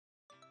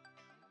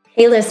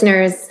Hey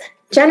listeners,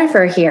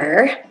 Jennifer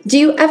here. Do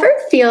you ever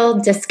feel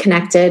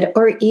disconnected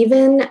or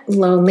even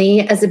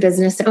lonely as a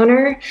business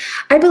owner?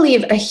 I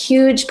believe a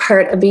huge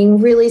part of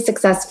being really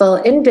successful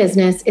in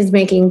business is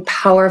making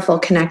powerful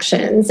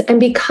connections. And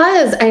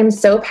because I am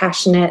so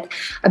passionate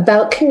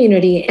about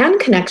community and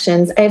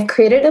connections, I have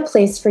created a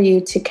place for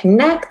you to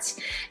connect,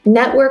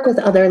 network with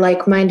other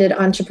like-minded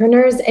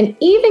entrepreneurs, and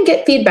even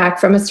get feedback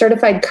from a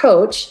certified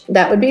coach,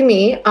 that would be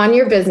me, on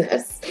your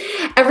business.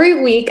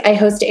 Every week, I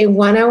host a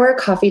 1-hour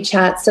coffee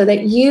chat so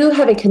that you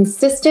have a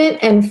consistent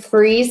and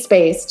free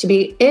space to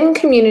be in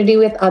community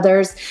with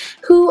others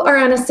who are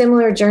on a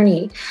similar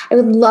journey. I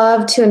would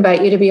love to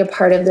invite you to be a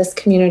part of this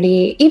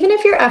community. Even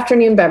if your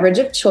afternoon beverage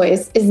of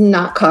choice is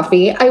not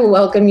coffee, I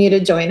welcome you to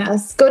join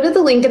us. Go to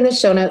the link in the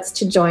show notes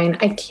to join.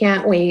 I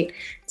can't wait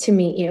to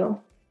meet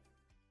you.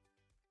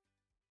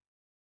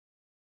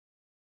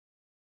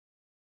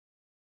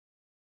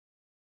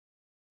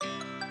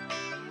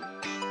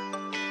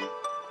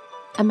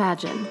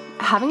 Imagine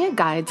having a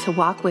guide to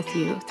walk with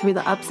you through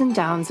the ups and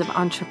downs of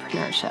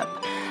entrepreneurship.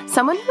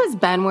 Someone who has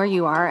been where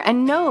you are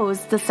and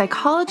knows the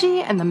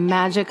psychology and the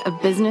magic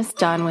of business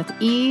done with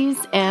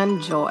ease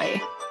and joy.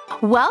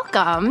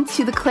 Welcome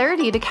to the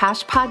Clarity to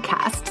Cash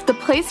podcast, the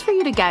place for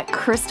you to get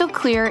crystal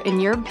clear in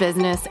your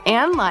business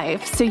and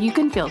life so you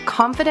can feel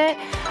confident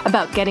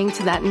about getting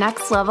to that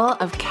next level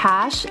of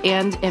cash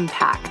and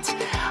impact.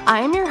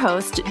 I am your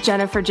host,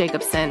 Jennifer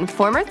Jacobson,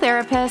 former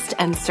therapist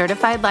and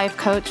certified life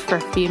coach for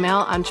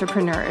female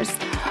entrepreneurs.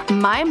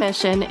 My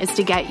mission is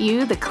to get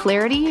you the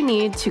clarity you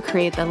need to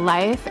create the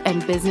life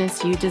and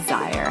business you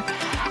desire.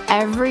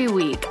 Every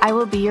week, I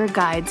will be your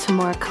guide to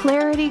more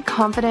clarity,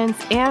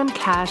 confidence, and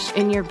cash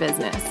in your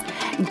business.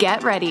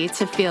 Get ready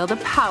to feel the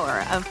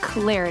power of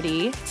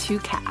clarity to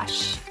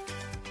cash.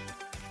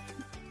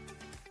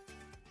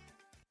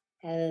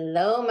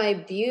 Hello, my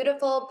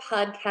beautiful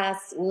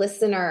podcast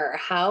listener.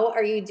 How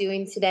are you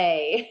doing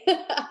today?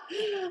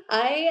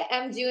 I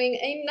am doing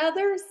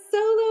another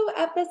solo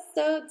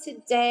episode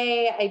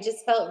today. I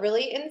just felt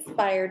really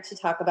inspired to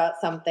talk about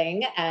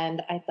something,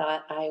 and I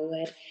thought I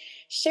would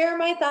share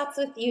my thoughts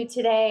with you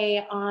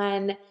today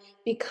on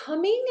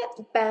becoming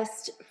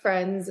best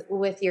friends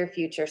with your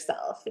future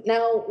self.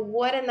 Now,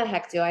 what in the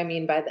heck do I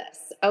mean by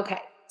this? Okay.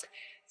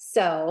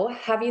 So,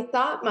 have you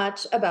thought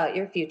much about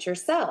your future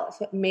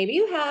self? Maybe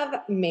you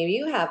have, maybe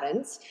you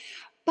haven't,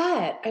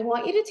 but I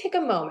want you to take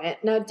a moment.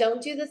 Now,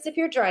 don't do this if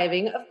you're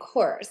driving, of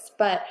course,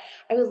 but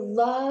I would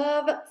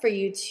love for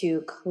you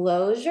to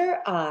close your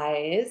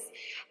eyes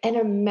and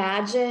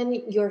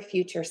imagine your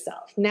future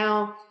self.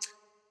 Now,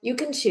 you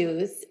can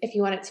choose if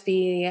you want it to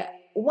be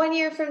 1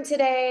 year from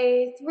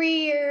today, 3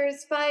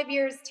 years, 5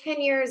 years, 10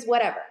 years,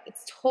 whatever.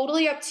 It's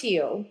totally up to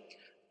you.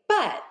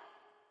 But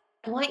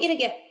I want you to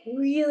get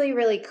really,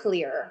 really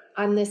clear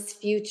on this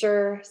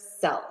future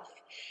self.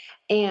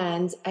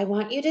 And I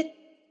want you to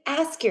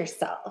ask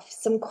yourself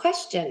some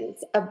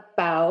questions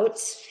about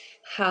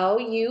how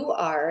you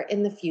are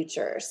in the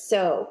future.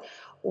 So,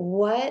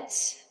 what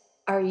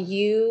are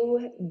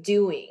you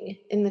doing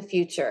in the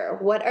future?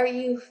 What are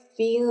you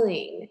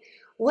feeling?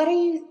 What are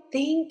you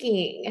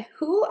thinking?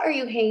 Who are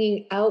you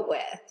hanging out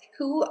with?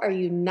 Who are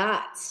you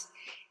not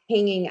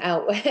hanging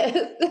out with?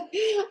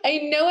 I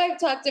know I've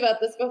talked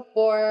about this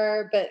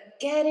before, but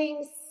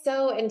getting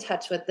so in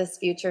touch with this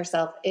future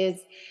self is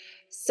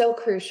so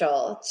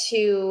crucial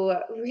to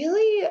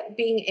really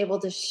being able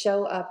to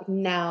show up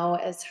now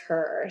as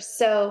her.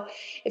 So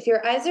if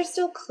your eyes are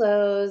still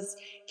closed,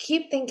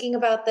 keep thinking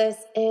about this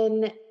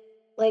in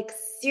like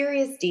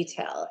serious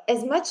detail,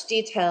 as much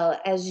detail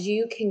as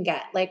you can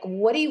get. Like,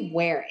 what are you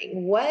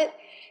wearing? What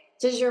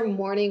does your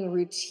morning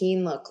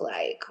routine look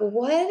like?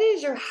 What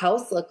does your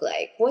house look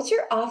like? What's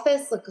your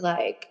office look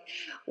like?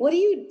 What are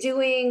you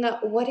doing?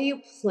 What are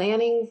you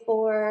planning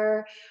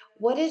for?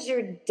 What is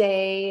your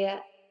day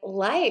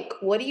like?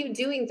 What are you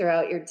doing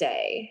throughout your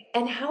day?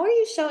 And how are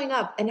you showing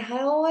up? And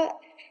how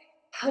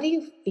do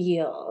you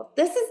feel?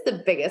 This is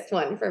the biggest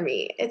one for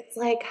me. It's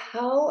like,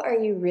 how are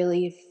you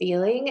really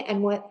feeling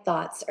and what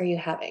thoughts are you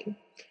having?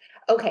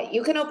 Okay,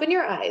 you can open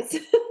your eyes.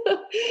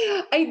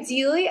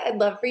 Ideally, I'd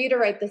love for you to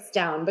write this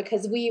down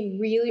because we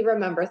really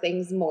remember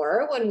things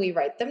more when we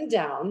write them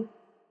down.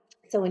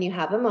 So when you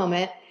have a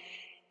moment,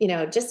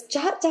 just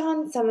jot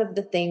down some of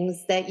the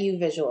things that you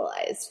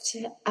visualized.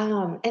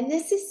 And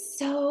this is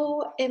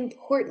so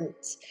important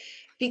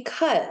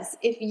because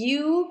if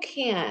you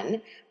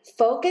can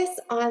focus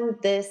on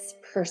this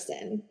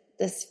person,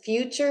 this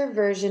future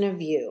version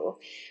of you,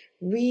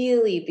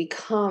 really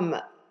become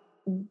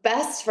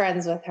best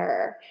friends with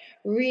her,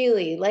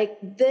 really, like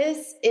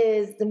this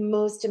is the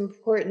most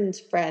important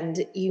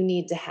friend you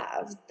need to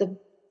have, the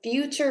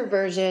future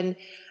version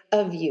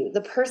of you,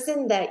 the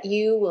person that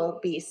you will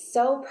be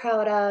so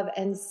proud of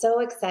and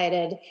so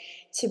excited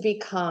to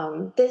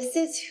become. This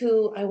is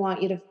who I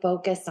want you to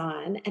focus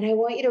on. And I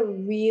want you to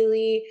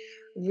really,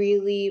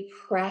 really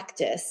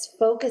practice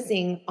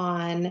focusing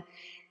on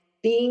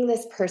being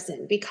this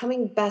person,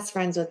 becoming best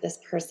friends with this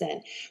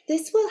person.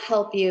 This will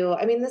help you.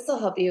 I mean, this will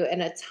help you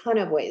in a ton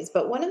of ways,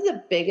 but one of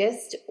the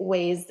biggest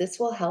ways this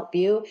will help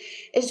you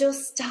is you'll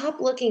stop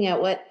looking at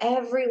what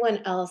everyone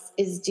else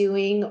is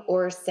doing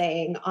or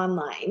saying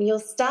online. You'll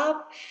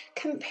stop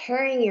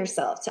comparing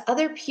yourself to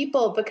other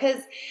people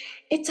because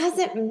it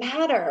doesn't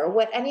matter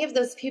what any of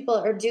those people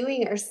are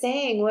doing or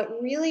saying.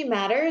 What really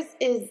matters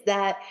is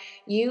that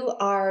you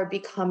are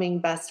becoming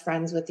best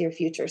friends with your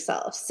future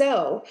self.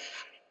 So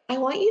I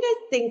want you to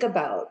think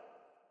about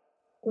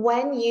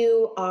when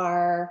you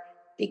are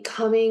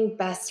becoming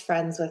best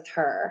friends with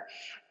her.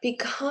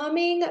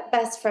 Becoming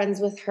best friends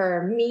with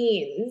her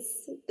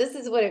means, this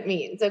is what it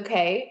means,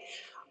 okay?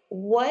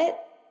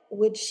 What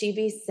would she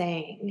be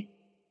saying?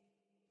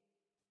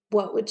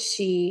 What would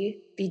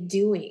she be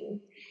doing?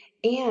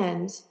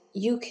 And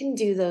you can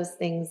do those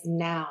things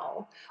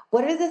now.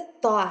 What are the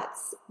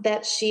thoughts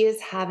that she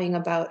is having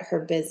about her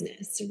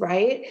business,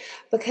 right?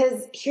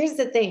 Because here's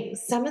the thing,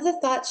 some of the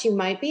thoughts you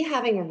might be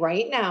having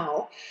right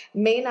now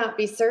may not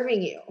be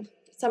serving you.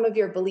 Some of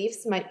your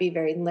beliefs might be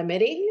very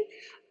limiting,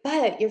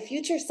 but your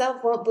future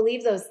self won't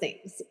believe those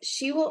things.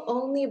 She will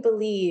only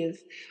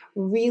believe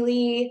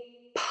really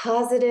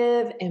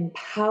positive,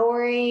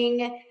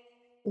 empowering,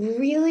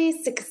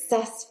 really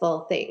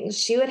successful things.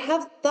 She would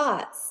have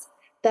thoughts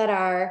that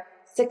are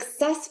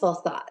successful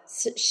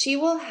thoughts. She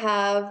will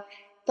have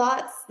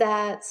thoughts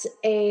that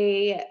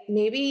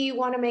maybe you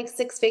want to make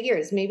 6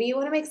 figures, maybe you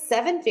want to make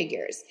 7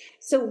 figures.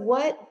 So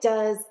what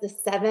does the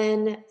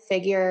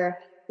 7-figure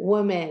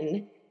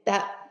woman,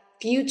 that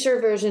future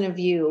version of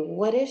you,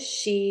 what does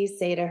she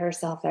say to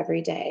herself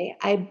every day?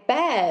 I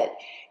bet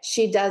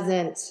she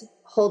doesn't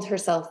hold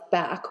herself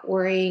back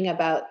worrying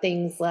about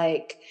things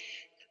like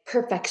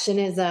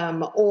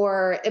perfectionism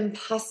or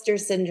imposter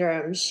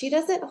syndrome. She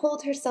doesn't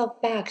hold herself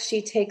back.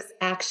 She takes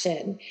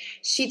action.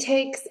 She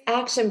takes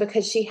action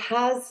because she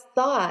has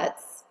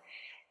thoughts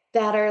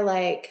that are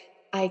like,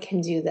 I can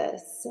do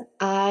this.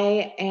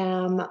 I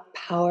am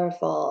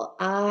powerful.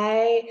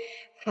 I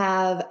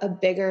have a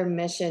bigger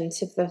mission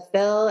to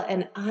fulfill,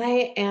 and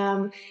I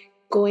am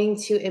going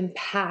to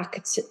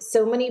impact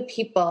so many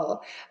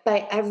people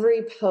by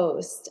every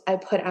post I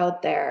put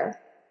out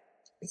there.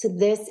 So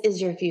this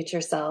is your future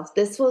self.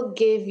 This will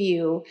give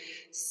you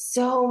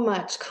so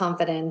much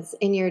confidence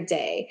in your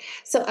day.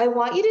 So I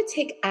want you to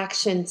take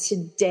action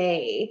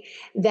today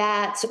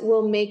that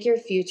will make your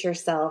future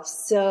self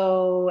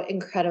so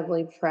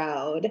incredibly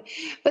proud.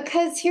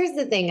 Because here's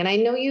the thing, and I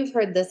know you've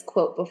heard this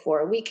quote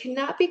before, we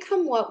cannot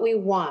become what we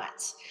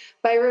want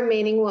by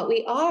remaining what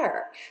we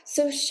are.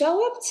 So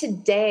show up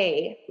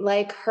today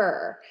like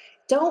her.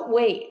 Don't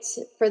wait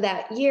for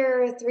that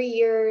year, 3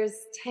 years,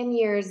 10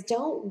 years.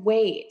 Don't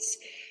wait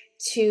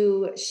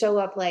to show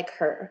up like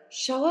her.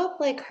 Show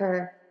up like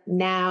her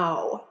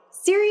now.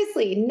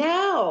 Seriously,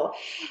 now.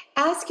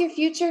 Ask your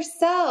future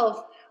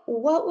self,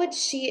 what would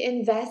she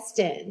invest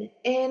in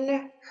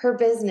her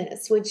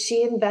business? Would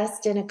she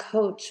invest in a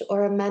coach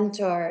or a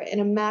mentor, in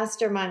a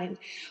mastermind?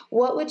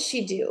 What would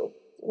she do?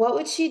 What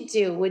would she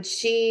do? Would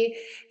she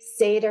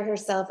say to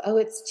herself, oh,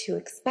 it's too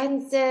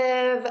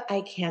expensive.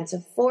 I can't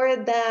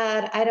afford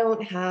that. I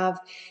don't have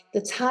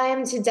the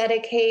time to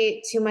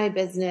dedicate to my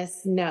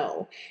business.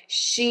 No,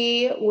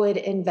 she would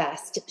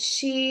invest.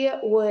 She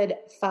would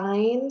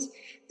find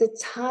the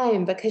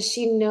time because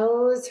she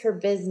knows her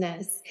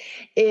business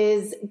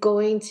is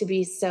going to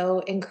be so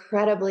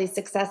incredibly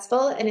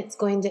successful and it's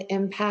going to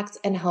impact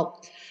and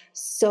help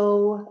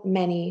so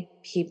many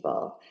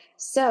people.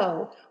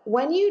 So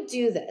when you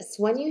do this,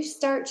 when you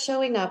start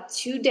showing up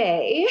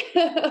today,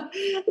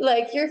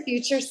 like your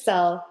future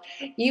self,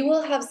 you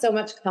will have so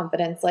much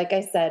confidence, like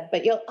I said,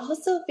 but you'll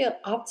also feel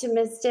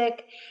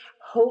optimistic,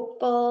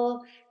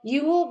 hopeful.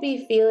 You will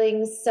be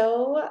feeling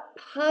so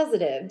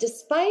positive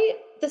despite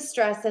the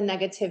stress and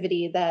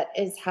negativity that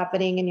is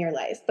happening in your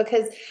life,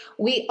 because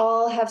we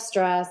all have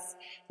stress.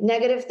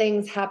 Negative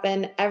things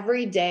happen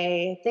every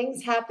day.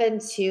 Things happen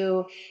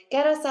to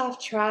get us off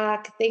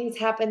track. Things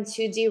happen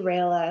to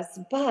derail us.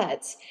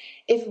 But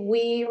if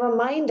we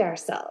remind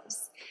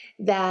ourselves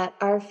that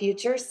our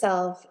future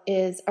self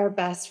is our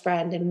best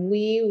friend and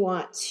we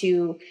want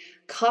to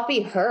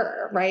copy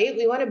her, right?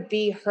 We want to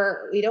be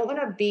her. We don't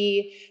want to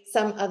be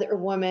some other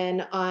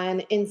woman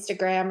on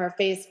Instagram or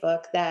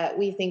Facebook that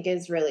we think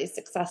is really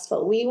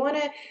successful. We want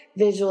to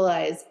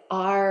visualize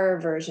our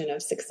version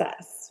of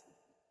success.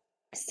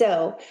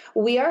 So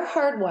we are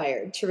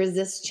hardwired to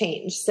resist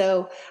change.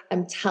 So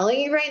I'm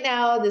telling you right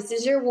now, this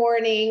is your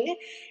warning.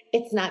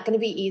 It's not going to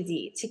be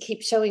easy to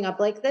keep showing up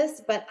like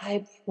this, but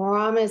I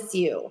promise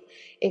you,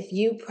 if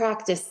you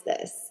practice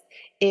this,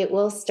 it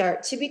will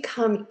start to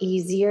become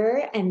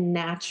easier and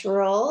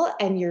natural,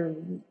 and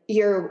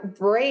your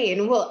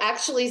brain will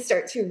actually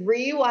start to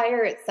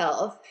rewire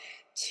itself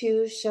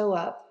to show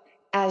up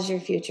as your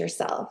future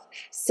self.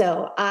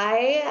 So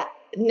I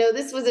know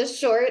this was a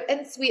short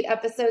and sweet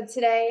episode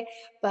today,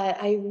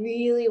 but I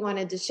really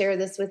wanted to share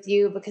this with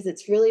you because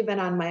it's really been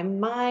on my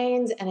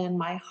mind and in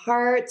my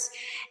heart.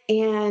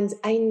 And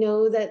I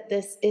know that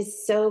this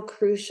is so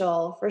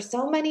crucial for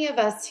so many of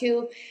us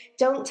who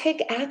don't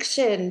take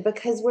action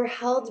because we're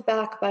held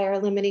back by our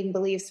limiting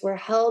beliefs. We're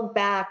held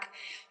back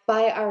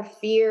by our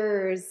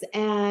fears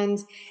and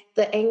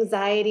the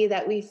anxiety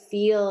that we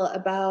feel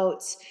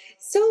about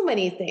so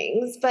many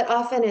things, but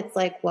often it's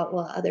like, what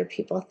will other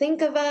people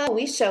think of us?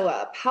 We show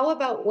up. How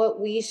about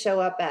what we show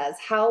up as?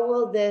 How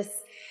will this,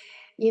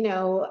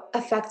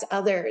 affect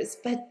others?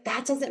 But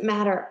that doesn't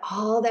matter.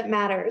 All that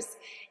matters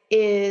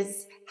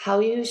is how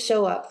you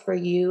show up for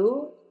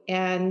you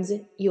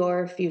and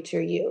your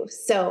future you.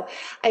 So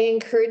I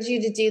encourage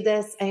you to do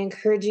this. I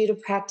encourage you to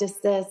practice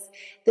this.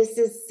 This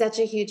is such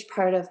a huge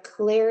part of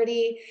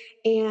clarity,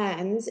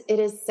 and it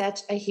is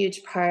such a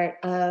huge part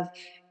of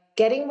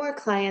getting more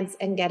clients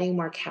and getting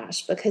more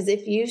cash. Because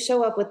if you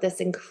show up with this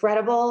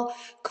incredible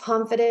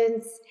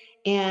confidence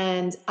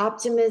and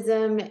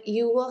optimism,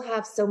 you will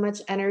have so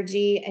much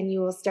energy and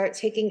you will start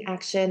taking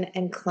action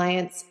and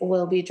clients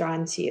will be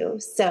drawn to you.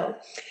 So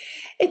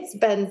it's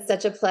been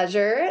such a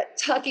pleasure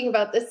talking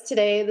about this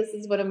today. This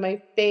is one of my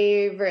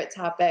favorite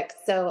topics.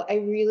 So I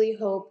really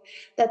hope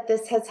that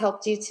this has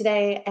helped you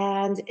today.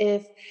 And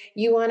if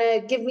you want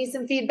to give me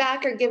some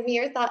feedback or give me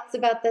your thoughts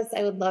about this,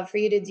 I would love for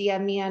you to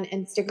DM me on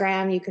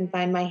Instagram. You can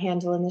find my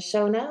handle in the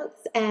show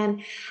notes.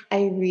 And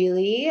I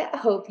really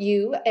hope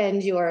you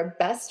and your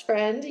best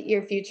friend,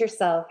 your future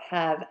self,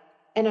 have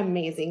an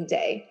amazing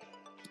day.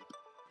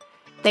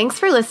 Thanks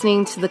for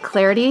listening to the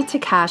Clarity to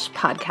Cash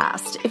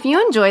podcast. If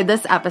you enjoyed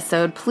this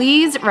episode,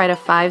 please write a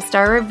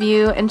 5-star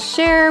review and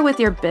share with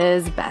your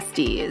biz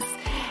besties.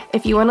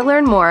 If you want to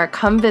learn more,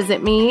 come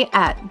visit me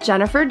at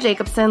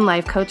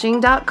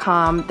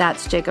jenniferjacobsonlifecoaching.com.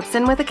 That's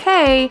Jacobson with a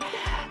K.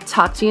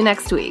 Talk to you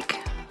next week.